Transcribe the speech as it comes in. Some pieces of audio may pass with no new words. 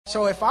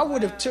So if I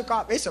would have took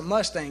off, it's a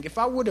Mustang. If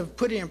I would have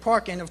put it in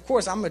park, and of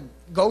course I'm going to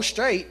go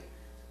straight,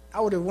 I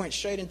would have went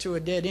straight into a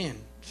dead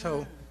end.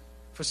 So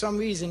for some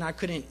reason I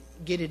couldn't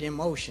get it in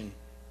motion,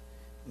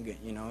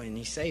 and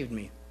he saved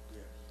me.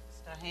 It's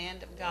the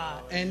hand of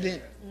God. And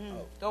then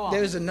Go on.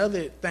 there's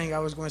another thing I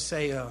was going to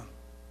say.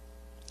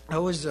 I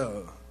was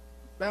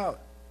about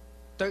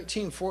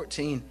 13,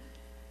 14,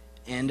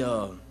 and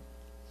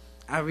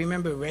I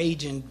remember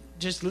raging.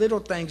 Just little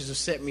things would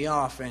set me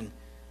off, and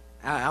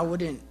I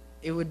wouldn't.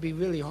 It would be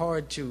really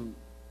hard to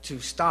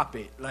stop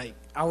it. Like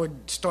I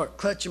would start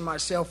clutching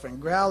myself and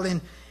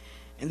growling,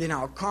 and then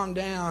I'll calm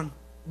down.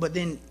 But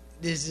then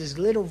there's this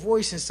little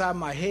voice inside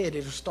my head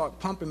that'll start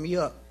pumping me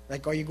up.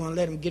 Like, are you going to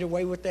let them get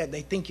away with that?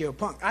 They think you're a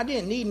punk. I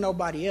didn't need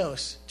nobody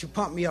else to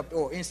pump me up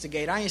or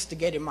instigate. I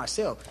instigated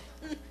myself.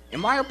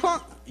 Am I a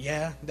punk?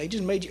 Yeah, they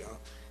just made you.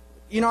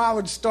 I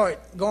would start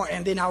going,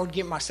 and then I would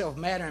get myself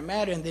madder and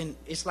madder, and then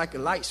it's like a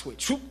light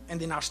switch, and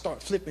then I'll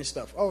start flipping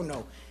stuff. Oh,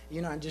 no.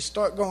 And just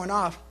start going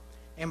off.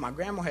 And my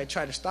grandma had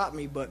tried to stop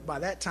me, but by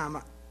that time,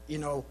 I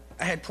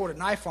had pulled a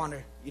knife on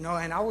her,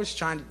 and I was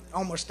trying to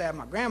almost stab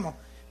my grandma.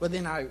 But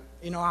then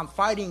I'm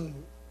fighting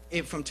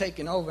it from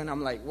taking over, and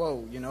I'm like,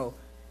 whoa,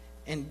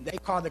 and they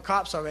called the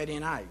cops already,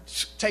 and I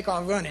take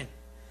off running.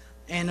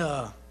 And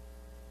I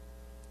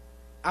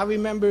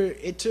remember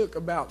it took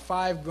about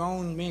 5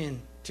 grown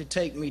men to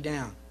take me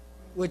down,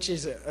 which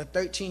is a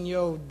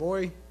 13-year-old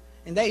boy.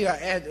 And they,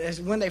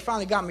 when they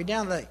finally got me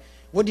down, like,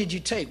 what did you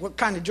take? What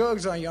kind of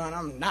drugs are you on?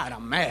 I'm not.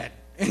 I'm mad.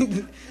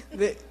 And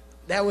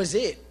that was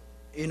it,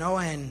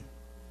 and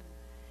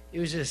it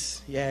was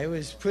just, it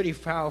was pretty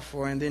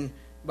powerful. And then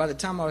by the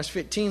time I was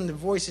 15, the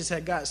voices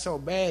had got so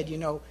bad,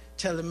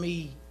 telling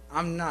me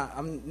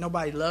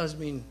nobody loves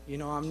me,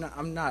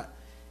 I'm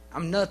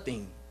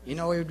nothing.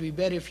 It would be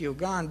better if you're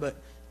gone. But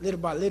little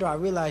by little, I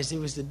realized it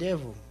was the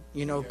devil,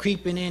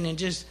 creeping in, and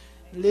just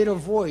little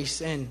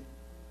voice and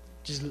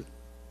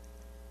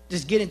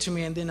just getting to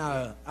me. And then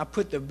I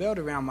put the belt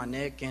around my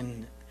neck,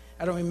 and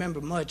I don't remember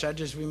much. I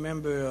just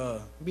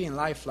remember being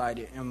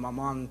life-flighted, and my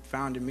mom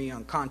found me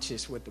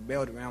unconscious with the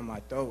belt around my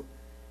throat.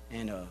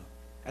 And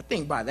I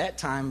think by that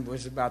time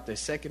was about the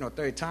second or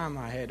third time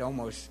I had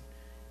almost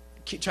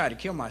tried to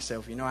kill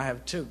myself.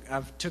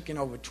 I've taken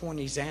over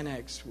 20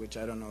 Xanax, which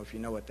I don't know if you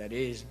know what that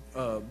is,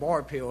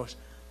 bar pills.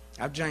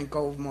 I've drank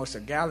almost a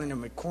gallon of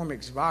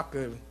McCormick's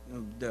vodka,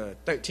 the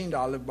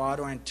 $13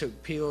 bottle, and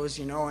took pills,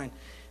 and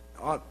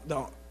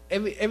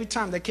every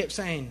time they kept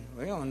saying,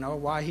 we don't know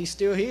why he's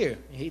still here.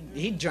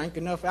 He drank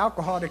enough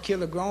alcohol to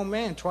kill a grown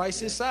man twice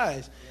his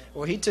size.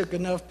 Or he took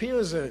enough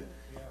pills to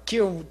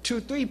kill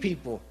 2-3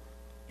 people.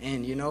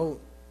 And,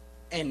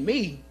 and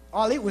me,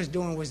 all it was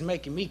doing was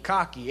making me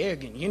cocky,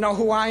 arrogant. You know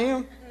who I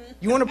am?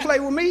 You want to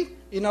play with me?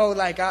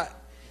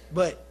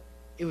 But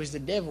it was the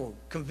devil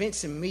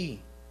convincing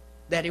me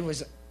that it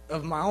was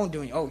of my own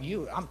doing. Oh,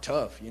 I'm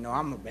tough.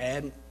 I'm a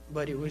bad.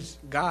 But it was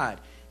God.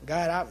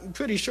 God, I'm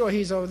pretty sure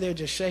he's over there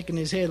just shaking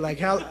his head like,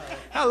 how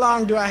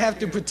long do I have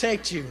to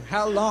protect you?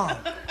 How long?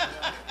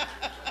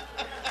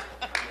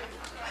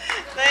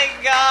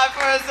 Thank God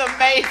for his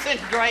amazing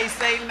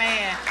grace.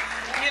 Amen.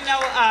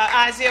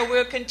 Isaiah,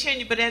 we'll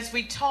continue, but as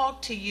we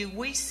talk to you,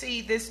 we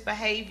see this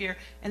behavior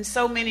in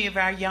so many of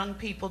our young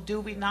people, do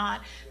we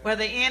not? Where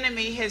the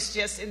enemy has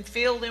just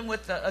infilled them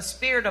with a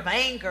spirit of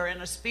anger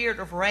and a spirit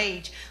of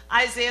rage.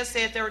 Isaiah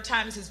said there were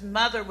times his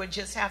mother would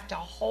just have to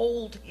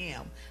hold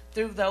him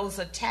through those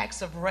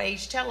attacks of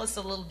rage. Tell us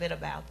a little bit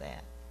about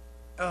that.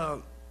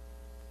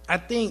 I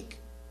think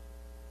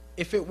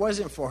if it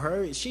wasn't for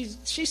her, she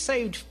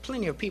saved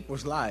plenty of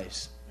people's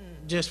lives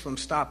just from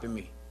stopping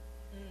me.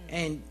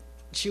 And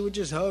she would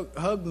just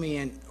hug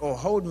me or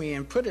hold me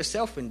and put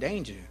herself in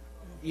danger,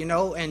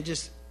 and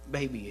just,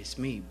 baby, it's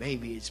me,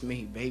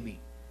 baby.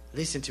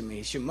 Listen to me,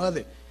 it's your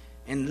mother.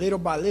 And little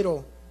by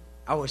little,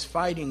 I was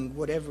fighting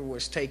whatever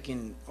was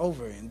taking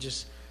over,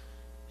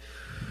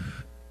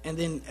 and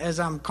then as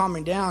I'm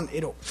calming down,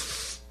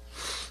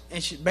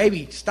 and she,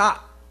 baby,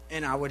 stop.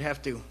 And I would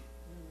have to,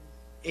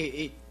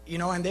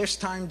 and there's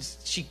times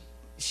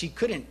she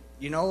couldn't,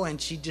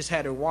 and she just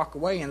had to walk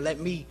away and let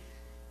me,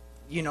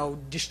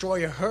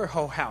 destroy her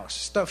whole house,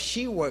 stuff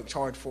she worked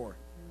hard for.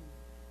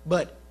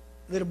 But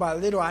little by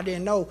little, I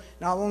didn't know,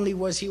 not only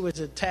was he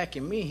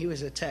attacking me, he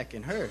was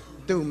attacking her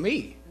through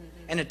me,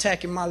 and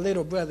attacking my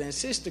little brother and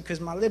sister, because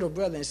my little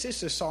brother and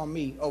sister saw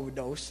me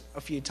overdose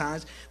a few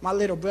times. My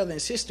little brother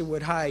and sister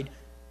would hide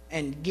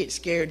and get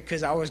scared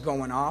because I was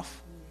going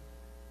off.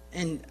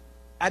 And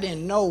I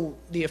didn't know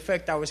the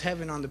effect I was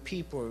having on the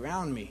people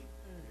around me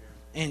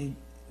and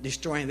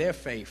destroying their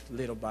faith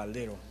little by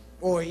little.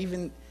 Or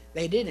even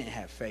they didn't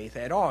have faith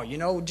at all,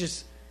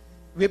 just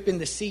ripping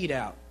the seed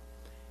out.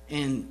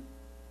 And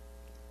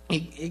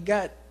it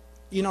got,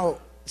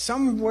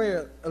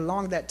 somewhere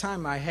along that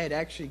time I had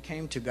actually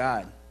came to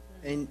God.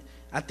 And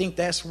I think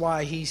that's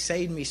why he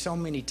saved me so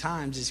many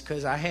times, is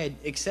because I had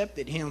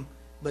accepted him,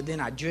 but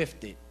then I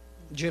drifted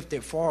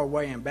far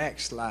away and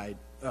backslid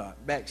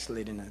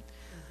in it.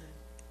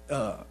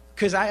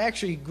 Because I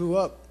actually grew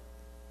up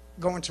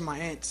going to my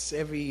aunt's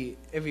every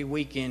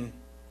weekend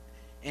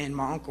and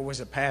my uncle was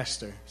a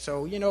pastor.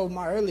 So, you know,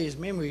 my earliest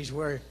memories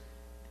were,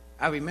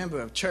 I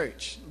remember of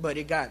church, but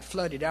it got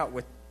flooded out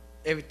with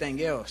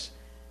everything else.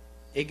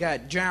 It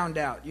got drowned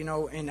out, you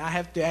know, and I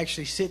have to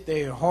actually sit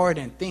there hard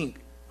and think,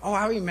 oh,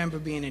 I remember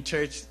being in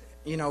church,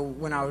 you know,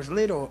 when I was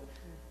little.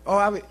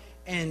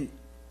 And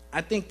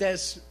I think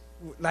that's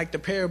like the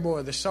parable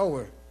of the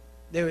sower.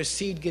 There was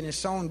seed getting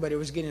sown, but it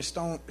was getting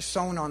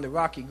sown on the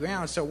rocky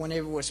ground. So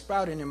whenever it was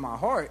sprouting in my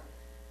heart,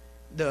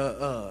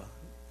 the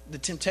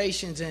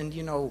temptations and,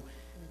 you know,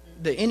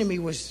 the enemy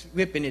was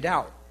ripping it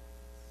out.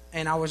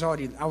 And I was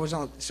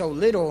on so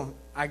little,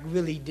 I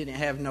really didn't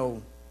have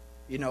no,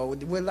 you know,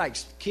 we're like,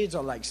 kids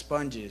are like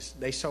sponges.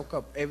 They soak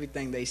up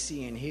everything they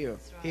see and hear.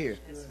 That's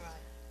right.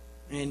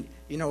 And,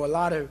 you know, a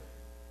lot of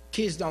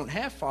kids don't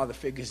have father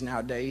figures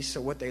nowadays, so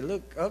what they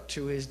look up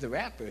to is the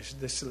rappers,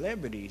 the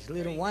celebrities,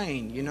 Lil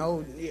Wayne, you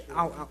know.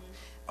 I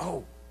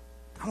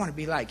want to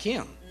be like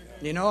him.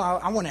 You know,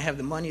 I want to have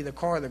the money, the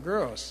car, the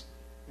girls.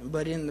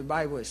 But in the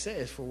Bible it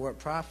says, for what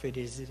profit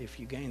is it if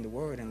you gain the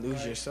world and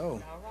lose your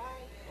soul? All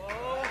right.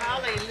 Oh,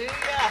 hallelujah.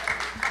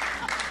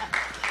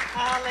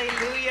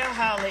 Hallelujah,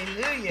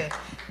 hallelujah.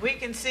 We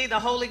can see the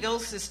Holy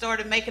Ghost has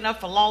started making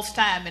up for lost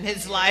time in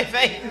his life.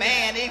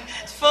 Amen.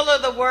 He's full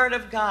of the Word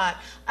of God.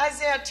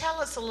 Isaiah,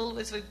 tell us a little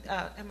bit,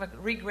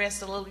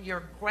 regress a little.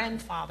 Your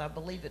grandfather, I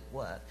believe it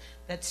was,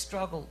 that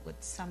struggled with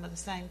some of the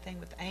same thing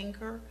with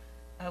anger.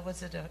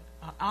 Was it an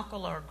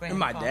uncle or a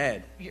grandfather? My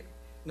dad. Your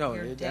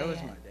that was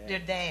my dad. Your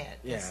dad.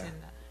 Yeah.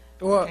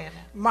 Well,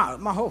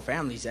 my whole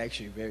family's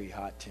actually very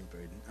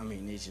hot-tempered. I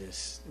mean, it's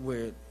just,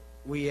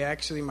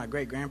 my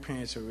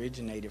great-grandparents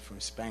originated from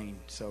Spain.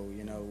 So,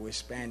 you know, we're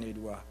Spaniard,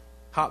 we're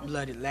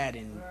hot-blooded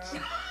Latins.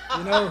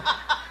 You know,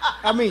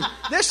 I mean,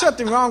 there's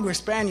something wrong with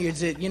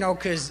Spaniards, that, you know,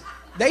 because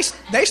they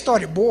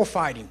started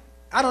bullfighting.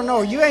 I don't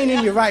know, you ain't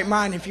in your right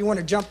mind if you want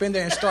to jump in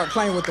there and start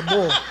playing with the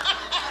bull.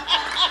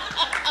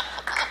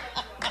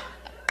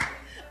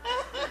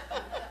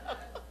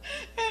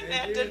 Isn't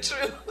that the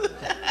truth?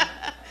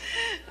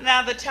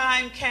 Now, the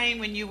time came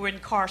when you were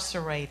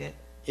incarcerated.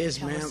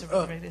 Yes, ma'am.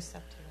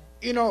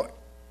 You know,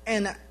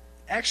 and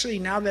actually,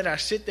 now that I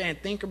sit there and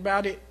think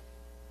about it,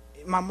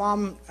 my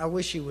mom, I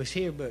wish she was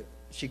here, but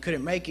she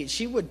couldn't make it.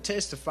 She would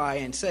testify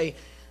and say,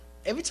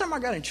 every time I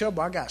got in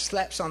trouble, I got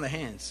slaps on the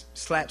hands,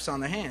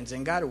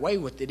 and got away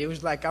with it. It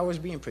was like I was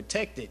being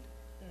protected,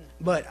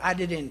 but I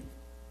didn't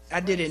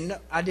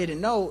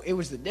know it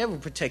was the devil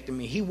protecting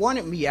me. He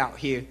wanted me out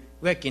here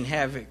wreaking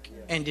havoc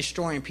and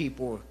destroying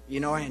people, you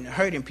know, and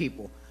hurting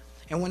people.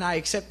 And when I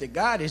accepted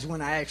God is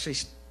when I actually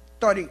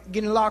started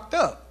getting locked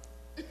up.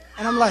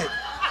 And I'm like,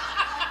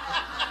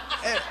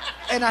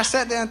 and I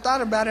sat there and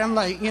thought about it. I'm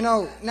like, you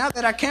know, now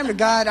that I came to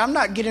God, I'm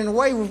not getting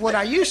away with what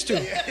I used to.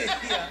 He's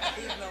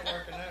not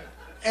working out.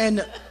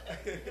 And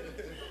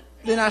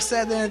then I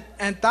sat there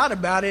and thought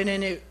about it,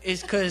 and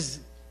it's because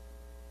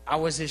I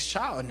was his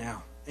child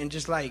now. And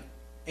just like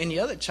any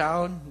other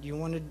child,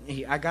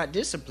 I got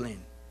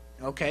disciplined.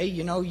 Okay,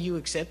 you know, you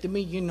accepted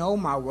me, you know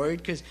my word,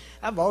 because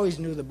I've always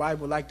knew the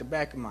Bible like the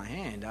back of my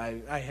hand.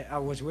 I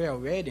was well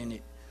read in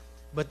it.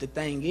 But the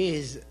thing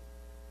is,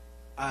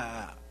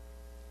 I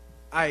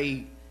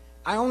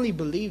only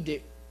believed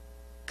it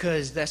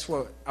because that's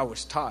what I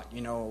was taught,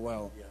 you know.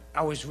 Well,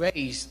 I was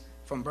raised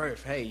from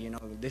birth, hey, you know,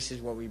 this is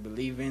what we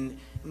believe in.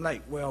 I'm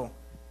like, well,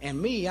 and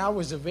me, I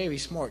was a very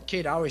smart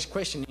kid. I always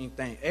questioned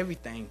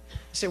everything. I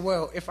said,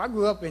 well, if I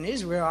grew up in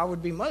Israel, I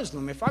would be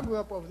Muslim. If I grew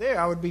up over there,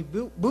 I would be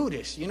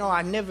Buddhist. You know,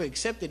 I never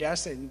accepted it. I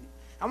said,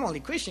 I'm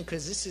only Christian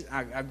because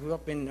I grew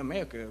up in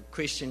America, a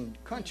Christian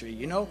country,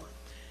 you know.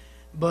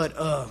 But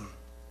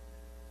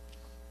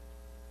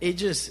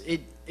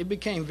it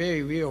became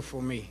very real for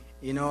me,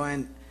 you know,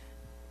 and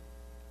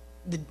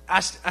I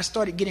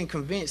started getting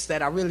convinced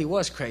that I really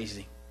was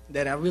crazy,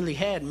 that I really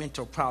had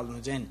mental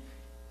problems, and,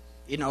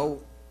 you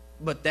know,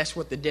 but that's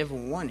what the devil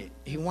wanted.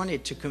 He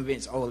wanted to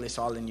convince, oh, it's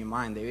all in your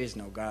mind. There is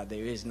no God.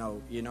 There is no,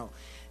 you know.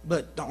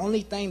 But the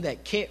only thing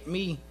that kept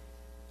me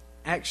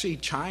actually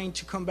trying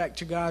to come back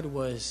to God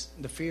was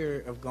the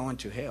fear of going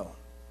to hell.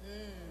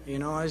 You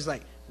know, I was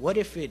like, what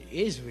if it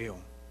is real?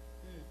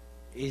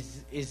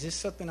 Is this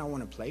something I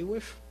want to play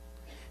with?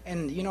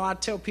 And, you know, I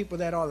tell people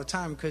that all the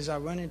time because I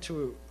run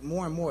into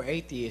more and more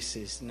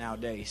atheists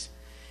nowadays.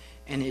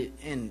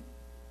 And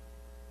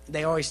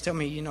they always tell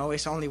me, you know,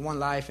 it's only one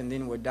life and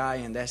then we'll die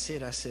and that's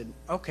it. I said,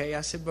 okay.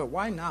 I said, but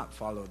why not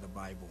follow the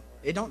Bible?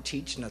 It don't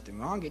teach nothing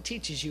wrong. It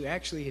teaches you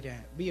actually to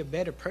be a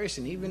better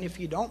person, even if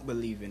you don't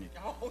believe in it.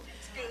 Oh,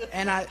 that's good.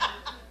 And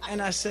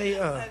I say,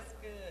 that's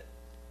good.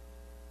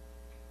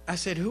 I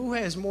said, who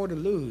has more to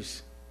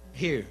lose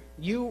here,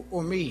 you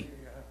or me?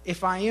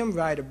 If I am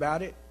right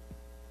about it,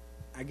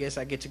 I guess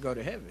I get to go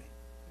to heaven.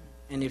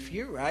 And if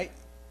you're right,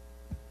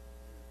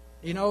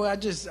 you know, I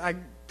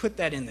put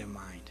that in their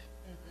mind.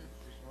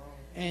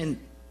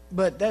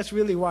 But that's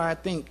really why I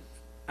think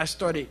I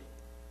started,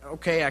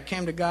 okay, I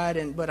came to God,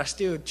 but I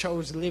still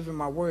chose to live in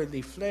my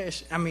worldly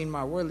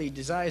my worldly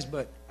desires,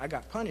 but I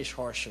got punished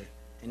harsher.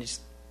 And it's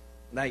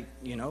like,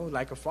 you know,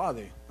 like a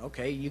father.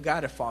 Okay, you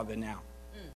got a father now.